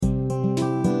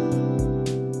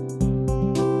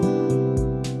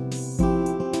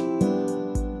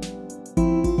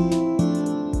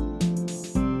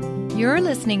You're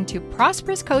listening to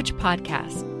Prosperous Coach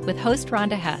Podcast with host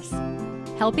Rhonda Hess,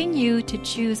 helping you to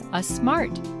choose a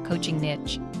smart coaching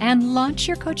niche and launch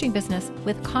your coaching business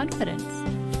with confidence.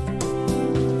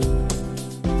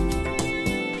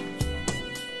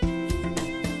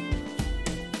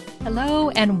 Hello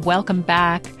and welcome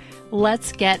back.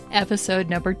 Let's get episode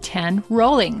number 10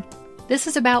 rolling. This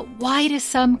is about why do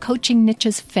some coaching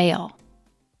niches fail?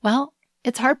 Well,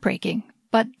 it's heartbreaking,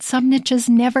 but some niches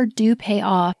never do pay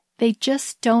off. They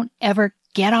just don't ever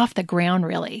get off the ground,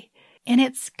 really. And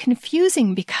it's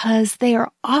confusing because they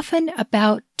are often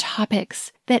about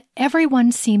topics that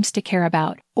everyone seems to care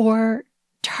about or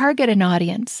target an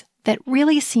audience that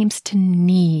really seems to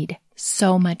need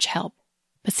so much help.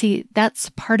 But see, that's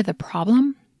part of the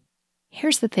problem.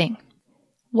 Here's the thing.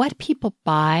 What people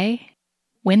buy,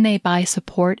 when they buy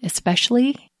support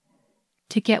especially,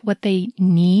 to get what they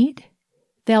need,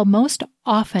 they'll most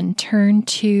often turn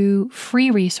to free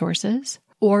resources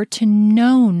or to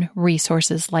known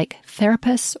resources like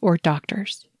therapists or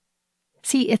doctors.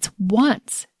 See, it's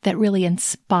wants that really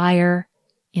inspire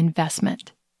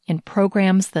investment in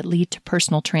programs that lead to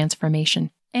personal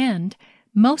transformation and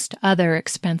most other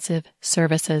expensive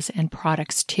services and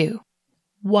products too.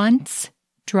 Wants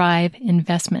drive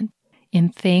investment in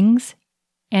things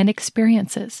and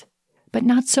experiences, but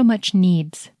not so much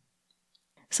needs.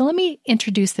 So let me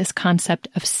introduce this concept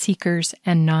of seekers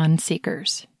and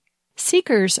non-seekers.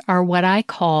 Seekers are what I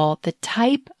call the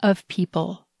type of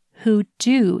people who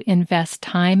do invest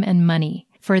time and money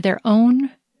for their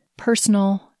own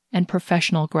personal and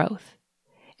professional growth.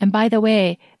 And by the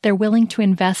way, they're willing to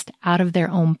invest out of their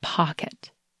own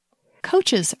pocket.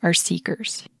 Coaches are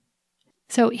seekers.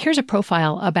 So here's a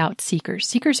profile about seekers.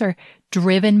 Seekers are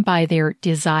driven by their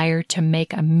desire to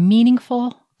make a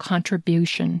meaningful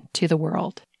contribution to the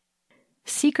world.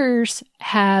 Seekers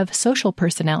have social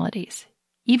personalities,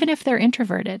 even if they're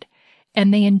introverted,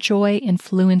 and they enjoy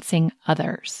influencing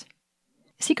others.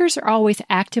 Seekers are always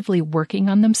actively working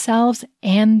on themselves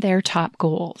and their top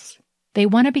goals. They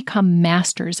want to become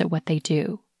masters at what they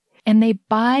do, and they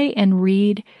buy and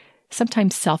read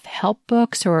sometimes self-help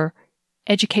books or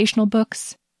educational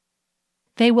books.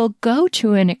 They will go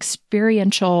to an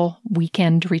experiential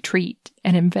weekend retreat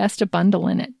and invest a bundle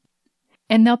in it.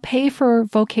 And they'll pay for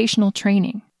vocational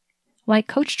training, like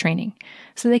coach training,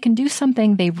 so they can do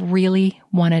something they really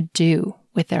want to do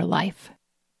with their life.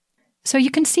 So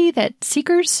you can see that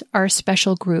seekers are a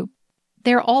special group.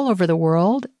 They're all over the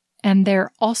world, and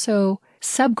they're also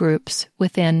subgroups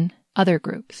within other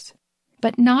groups.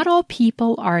 But not all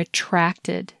people are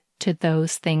attracted to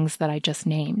those things that I just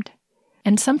named.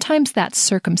 And sometimes that's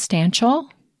circumstantial.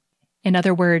 In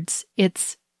other words,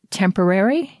 it's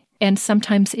temporary, and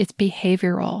sometimes it's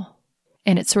behavioral.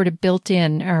 And it's sort of built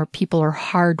in, or people are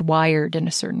hardwired in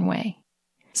a certain way.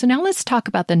 So now let's talk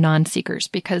about the non-seekers,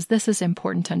 because this is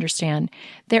important to understand.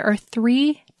 There are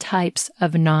three types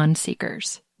of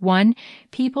non-seekers. One,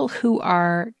 people who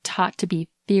are taught to be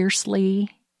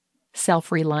fiercely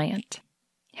self-reliant.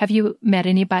 Have you met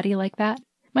anybody like that?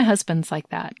 My husband's like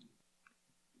that.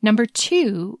 Number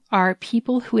two are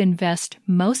people who invest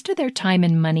most of their time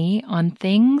and money on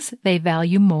things they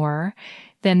value more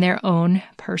than their own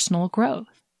personal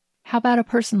growth. How about a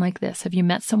person like this? Have you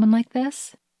met someone like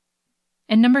this?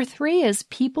 And number three is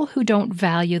people who don't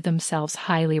value themselves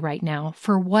highly right now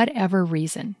for whatever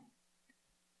reason.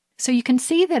 So you can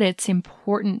see that it's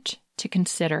important to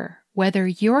consider whether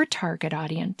your target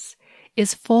audience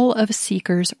is full of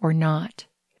seekers or not.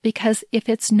 Because if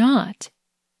it's not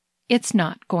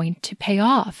going to pay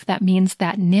off. That means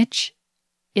that niche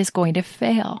is going to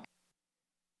fail.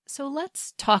 So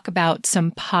let's talk about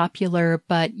some popular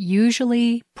but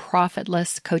usually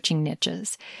profitless coaching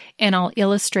niches, and I'll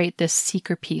illustrate this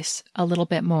seeker piece a little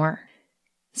bit more.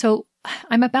 So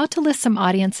I'm about to list some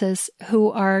audiences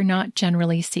who are not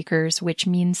generally seekers, which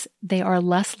means they are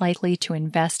less likely to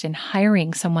invest in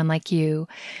hiring someone like you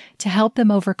to help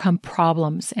them overcome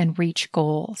problems and reach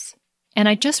goals. And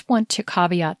I just want to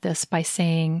caveat this by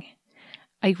saying,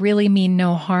 I really mean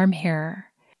no harm here.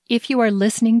 If you are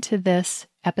listening to this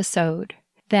episode,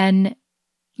 then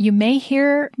you may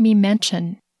hear me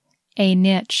mention a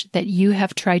niche that you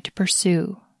have tried to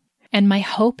pursue. And my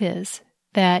hope is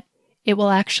that it will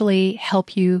actually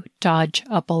help you dodge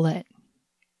a bullet.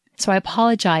 So I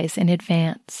apologize in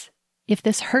advance if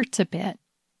this hurts a bit.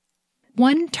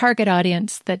 One target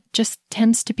audience that just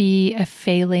tends to be a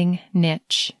failing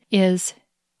niche is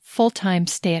full-time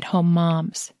stay-at-home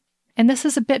moms. And this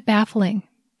is a bit baffling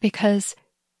because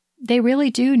they really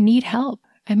do need help.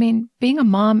 I mean, being a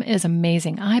mom is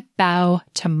amazing. I bow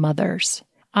to mothers.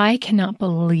 I cannot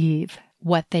believe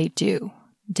what they do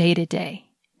day to day.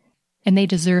 and they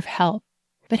deserve help.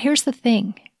 But here's the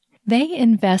thing. They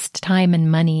invest time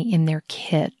and money in their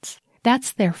kids.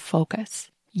 That's their focus.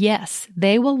 Yes,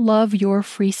 they will love your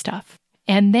free stuff,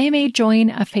 and they may join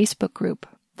a Facebook group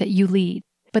that you lead,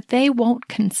 but they won't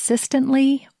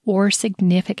consistently or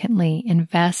significantly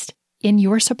invest in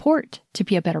your support to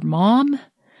be a better mom,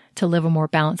 to live a more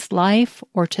balanced life,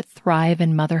 or to thrive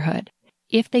in motherhood.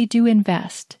 If they do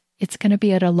invest, it's going to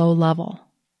be at a low level.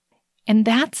 And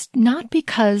that's not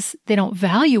because they don't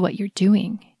value what you're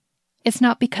doing. It's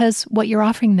not because what you're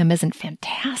offering them isn't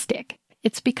fantastic.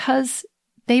 It's because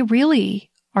they really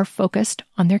are focused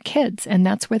on their kids, and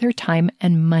that's where their time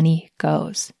and money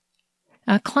goes.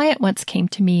 A client once came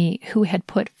to me who had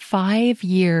put 5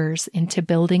 years into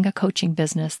building a coaching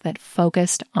business that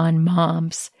focused on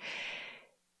moms.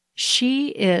 She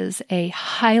is a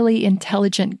highly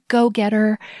intelligent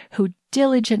go-getter who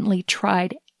diligently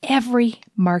tried every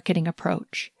marketing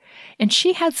approach. And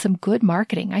she had some good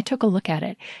marketing. I took a look at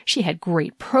it. She had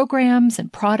great programs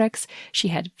and products. She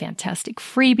had fantastic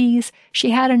freebies. She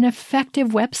had an effective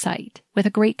website with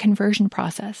a great conversion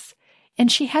process.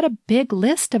 And she had a big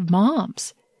list of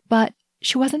moms, but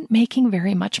she wasn't making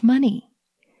very much money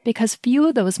because few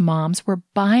of those moms were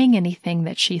buying anything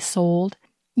that she sold.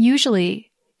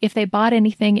 Usually, if they bought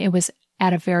anything, it was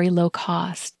at a very low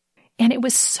cost. And it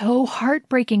was so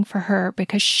heartbreaking for her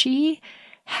because she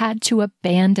had to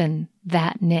abandon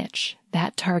that niche,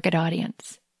 that target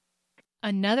audience.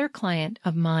 Another client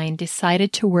of mine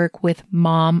decided to work with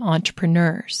mom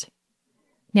entrepreneurs.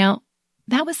 Now,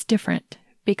 that was different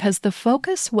because the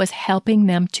focus was helping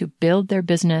them to build their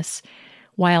business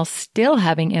while still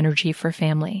having energy for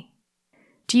family.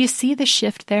 Do you see the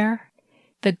shift there?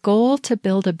 The goal to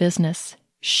build a business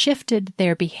shifted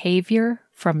their behavior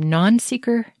from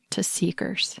non-seeker to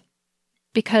seekers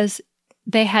because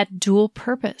they had dual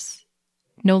purpose.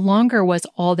 No longer was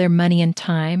all their money and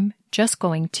time just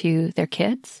going to their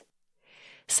kids.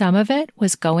 Some of it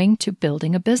was going to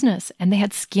building a business, and they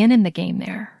had skin in the game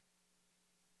there.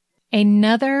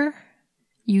 Another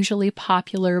usually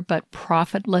popular but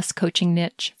profitless coaching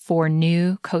niche for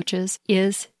new coaches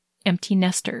is empty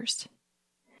nesters.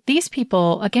 These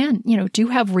people, again, do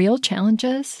have real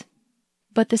challenges,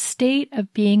 but the state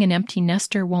of being an empty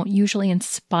nester won't usually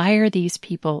inspire these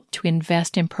people to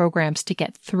invest in programs to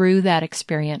get through that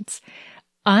experience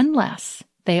unless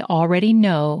they already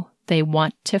know they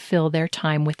want to fill their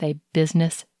time with a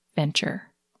business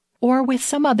venture or with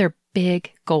some other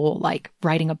big goal like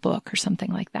writing a book or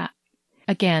something like that.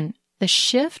 Again, the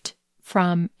shift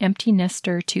from empty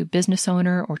nester to business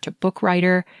owner or to book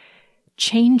writer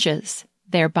changes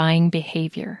their buying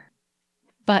behavior,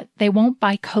 but they won't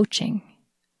buy coaching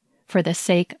for the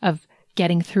sake of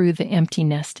getting through the empty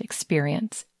nest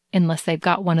experience unless they've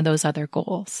got one of those other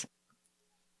goals.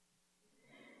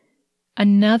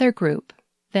 Another group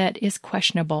that is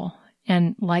questionable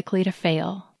and likely to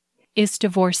fail is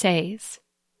divorcees.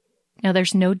 Now,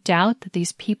 there's no doubt that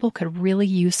these people could really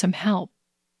use some help.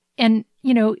 And,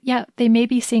 they may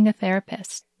be seeing a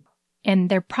therapist, and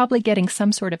they're probably getting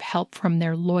some sort of help from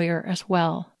their lawyer as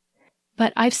well.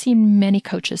 But I've seen many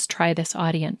coaches try this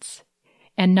audience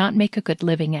and not make a good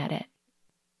living at it.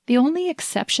 The only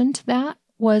exception to that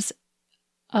was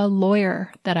a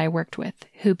lawyer that I worked with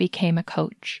who became a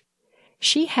coach.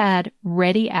 She had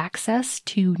ready access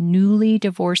to newly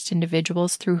divorced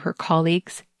individuals through her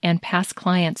colleagues and past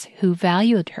clients who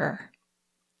valued her.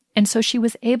 And so she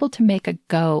was able to make a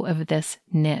go of this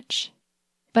niche.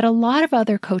 But a lot of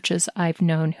other coaches I've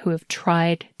known who have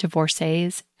tried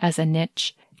divorcees as a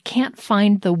niche can't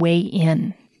find the way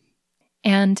in.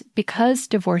 And because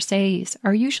divorcees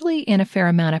are usually in a fair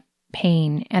amount of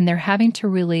pain and they're having to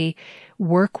really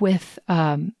work with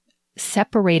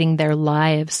separating their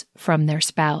lives from their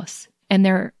spouse, and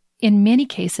they're in many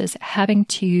cases having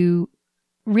to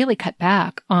really cut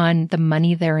back on the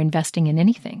money they're investing in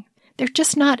anything. They're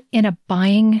just not in a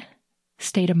buying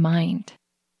state of mind.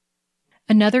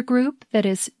 Another group that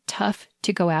is tough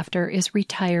to go after is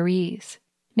retirees.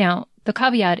 Now, the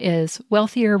caveat is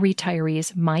wealthier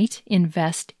retirees might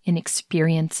invest in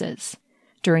experiences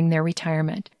during their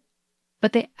retirement,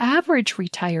 but the average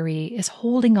retiree is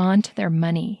holding on to their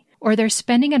money or they're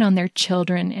spending it on their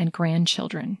children and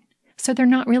grandchildren, so they're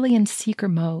not really in seeker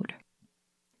mode.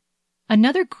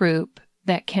 Another group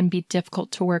that can be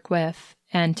difficult to work with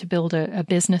and to build a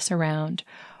business around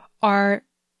are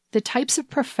the types of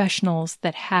professionals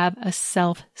that have a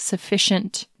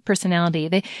self-sufficient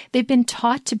personality. They've been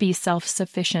taught to be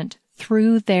self-sufficient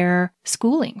through their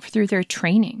schooling, through their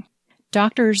training.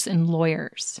 Doctors and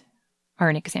lawyers are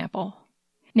an example.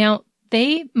 Now,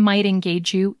 they might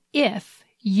engage you if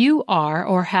You are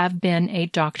or have been a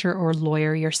doctor or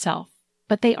lawyer yourself,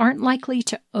 but they aren't likely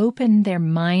to open their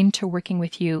mind to working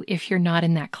with you if you're not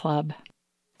in that club.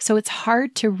 So it's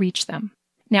hard to reach them.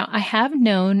 Now, I have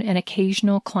known an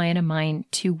occasional client of mine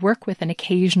to work with an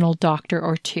occasional doctor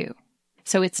or two.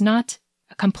 So it's not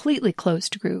a completely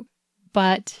closed group,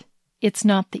 but it's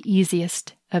not the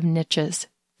easiest of niches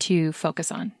to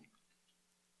focus on.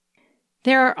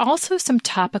 There are also some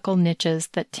topical niches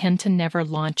that tend to never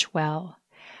launch well.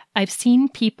 I've seen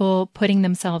people putting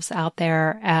themselves out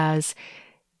there as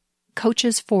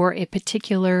coaches for a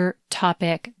particular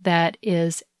topic that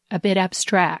is a bit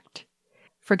abstract.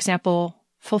 For example,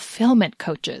 fulfillment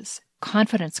coaches,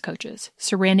 confidence coaches,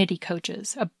 serenity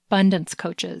coaches, abundance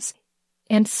coaches,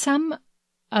 and some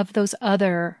of those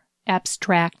other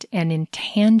abstract and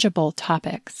intangible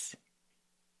topics.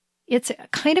 It's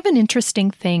kind of an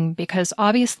interesting thing because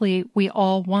obviously we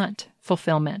all want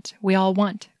fulfillment. We all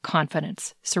want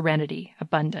confidence, serenity,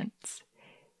 abundance.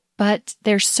 But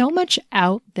there's so much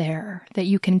out there that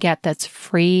you can get that's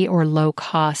free or low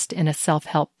cost in a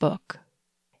self-help book.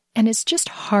 And it's just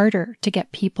harder to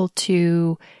get people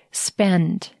to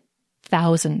spend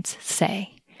thousands,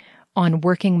 say, on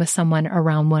working with someone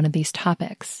around one of these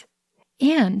topics.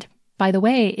 And, by the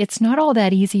way, it's not all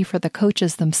that easy for the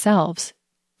coaches themselves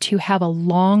to have a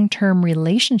long-term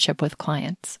relationship with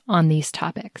clients on these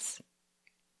topics.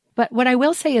 But what I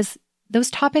will say is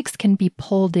those topics can be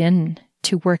pulled in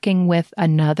to working with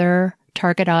another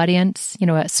target audience,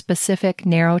 a specific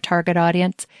narrow target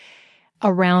audience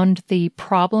around the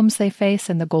problems they face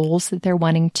and the goals that they're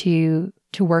wanting to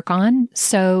work on.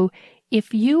 So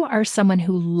if you are someone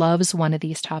who loves one of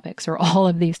these topics or all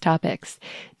of these topics,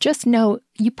 just know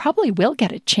you probably will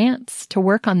get a chance to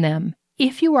work on them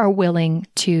if you are willing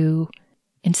to,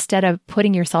 instead of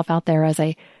putting yourself out there as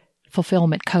a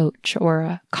fulfillment coach or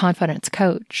a confidence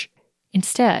coach,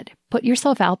 instead put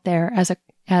yourself out there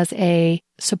as a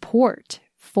support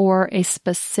for a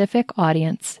specific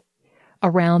audience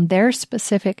around their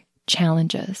specific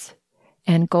challenges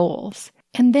and goals.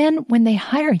 And then when they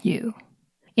hire you,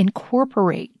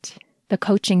 incorporate the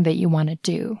coaching that you want to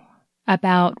do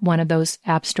about one of those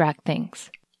abstract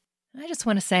things. I just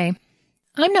want to say,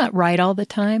 I'm not right all the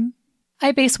time.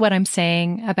 I base what I'm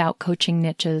saying about coaching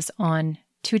niches on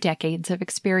 2 decades of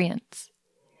experience.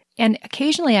 And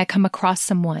occasionally I come across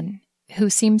someone who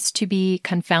seems to be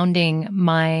confounding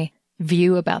my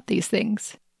view about these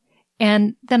things.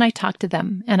 And then I talk to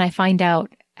them and I find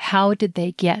out how did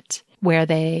they get where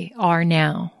they are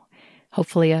now,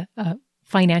 hopefully a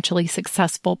financially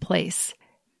successful place.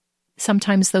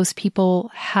 Sometimes those people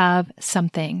have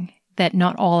something that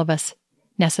not all of us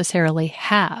necessarily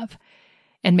have,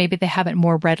 and maybe they have it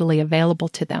more readily available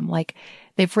to them. Like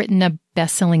they've written a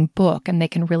best-selling book and they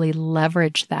can really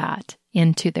leverage that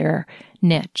into their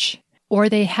niche. Or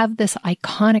they have this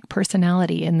iconic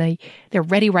personality and they're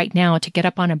ready right now to get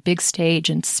up on a big stage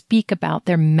and speak about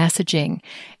their messaging,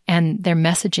 and their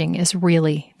messaging is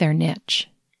really their niche.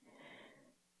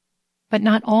 But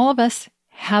not all of us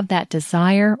have that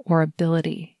desire or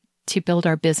ability to build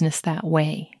our business that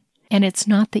way. And it's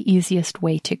not the easiest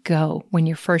way to go when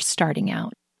you're first starting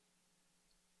out.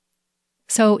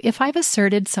 So if I've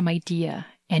asserted some idea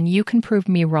and you can prove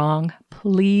me wrong,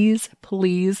 please,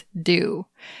 please do.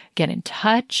 Get in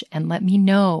touch and let me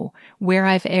know where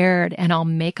I've erred, and I'll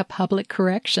make a public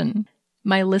correction.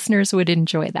 My listeners would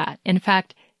enjoy that. In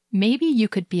fact, maybe you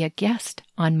could be a guest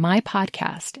on my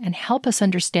podcast and help us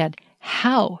understand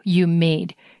how you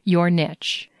made your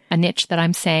niche, a niche that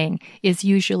I'm saying is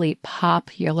usually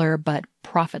popular but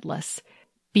profitless.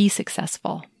 Be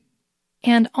successful.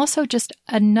 And also just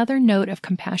another note of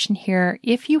compassion here.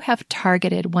 If you have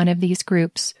targeted one of these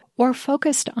groups or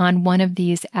focused on one of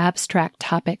these abstract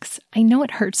topics, I know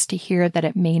it hurts to hear that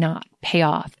it may not pay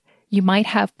off. You might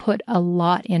have put a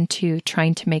lot into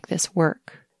trying to make this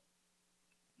work.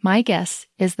 My guess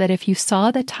is that if you saw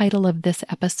the title of this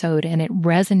episode and it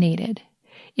resonated,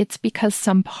 it's because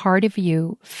some part of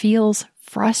you feels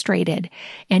frustrated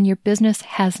and your business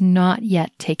has not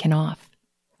yet taken off.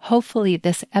 Hopefully,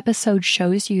 this episode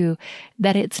shows you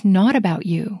that it's not about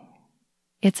you.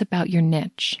 It's about your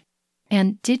niche.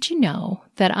 And did you know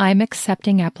that I'm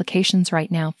accepting applications right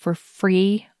now for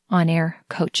free on-air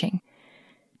coaching?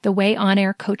 The way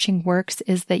on-air coaching works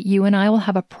is that you and I will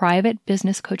have a private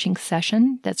business coaching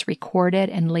session that's recorded,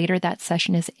 and later that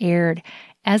session is aired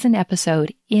as an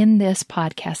episode in this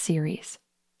podcast series.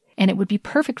 And it would be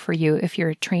perfect for you if you're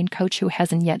a trained coach who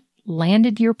hasn't yet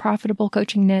landed your profitable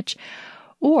coaching niche,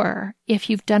 or if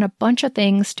you've done a bunch of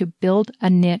things to build a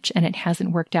niche and it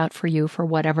hasn't worked out for you for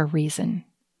whatever reason.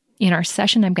 In our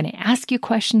session, I'm going to ask you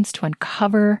questions to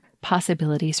uncover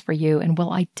possibilities for you and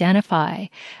will identify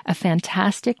a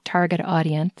fantastic target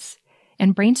audience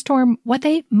and brainstorm what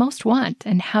they most want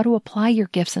and how to apply your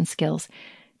gifts and skills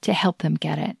to help them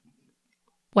get it.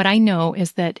 What I know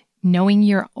is that knowing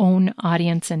your own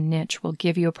audience and niche will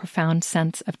give you a profound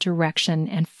sense of direction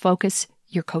and focus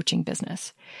your coaching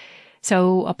business.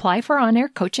 So apply for on-air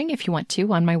coaching if you want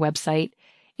to on my website.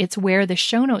 It's where the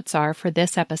show notes are for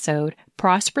this episode,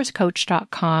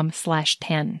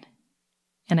 prosperouscoach.com/10.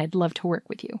 And I'd love to work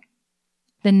with you.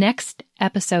 The next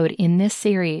episode in this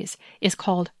series is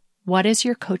called What is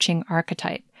Your Coaching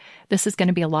Archetype? This is going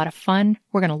to be a lot of fun.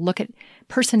 We're going to look at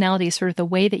personality, sort of the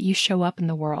way that you show up in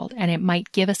the world, and it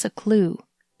might give us a clue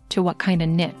to what kind of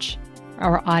niche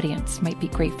or audience might be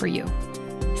great for you.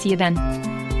 See you then.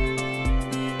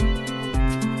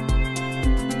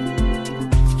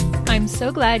 I'm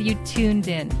so glad you tuned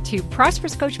in to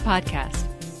Prosperous Coach Podcast.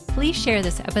 Please share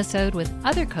this episode with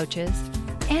other coaches.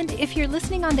 And if you're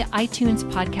listening on the iTunes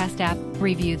podcast app,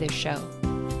 review this show.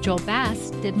 Joel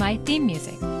Bass did my theme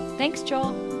music. Thanks,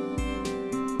 Joel.